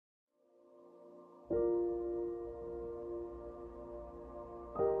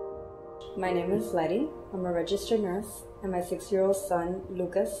My name is Letty. I'm a registered nurse, and my 6-year-old son,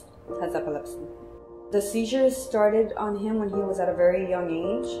 Lucas, has epilepsy. The seizures started on him when he was at a very young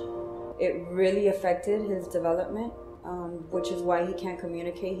age. It really affected his development, which is why he can't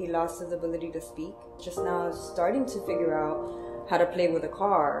communicate. He lost his ability to speak. Just now starting to figure out how to play with a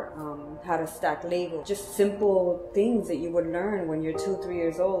car, how to stack Lego. Just simple things that you would learn when you're 2-3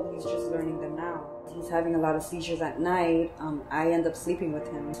 years old. He's just learning them now. He's having a lot of seizures at night. I end up sleeping with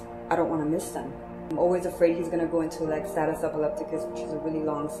him. I don't want to miss them. I'm always afraid he's going to go into like status epilepticus, which is a really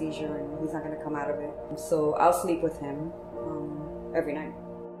long seizure, and he's not going to come out of it. So I'll sleep with him every night.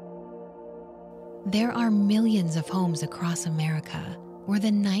 There are millions of homes across America where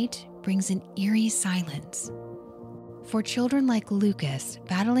the night brings an eerie silence. For children like Lucas,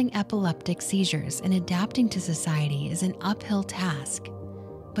 battling epileptic seizures and adapting to society is an uphill task.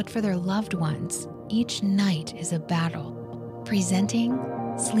 But for their loved ones, each night is a battle. Presenting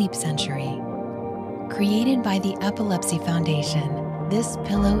Sleep Sentry. Created by the Epilepsy Foundation, this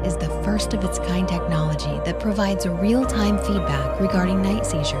pillow is the first of its kind technology that provides real-time feedback regarding night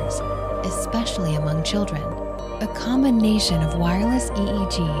seizures, especially among children. A combination of wireless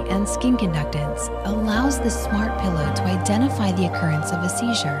EEG and skin conductance allows the smart pillow to identify the occurrence of a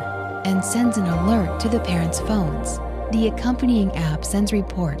seizure and sends an alert to the parents' phones. The accompanying app sends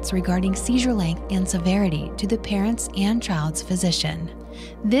reports regarding seizure length and severity to the parents and child's physician.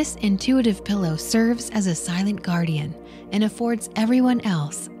 This intuitive pillow serves as a silent guardian and affords everyone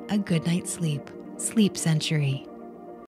else a good night's sleep. Sleep Sentry.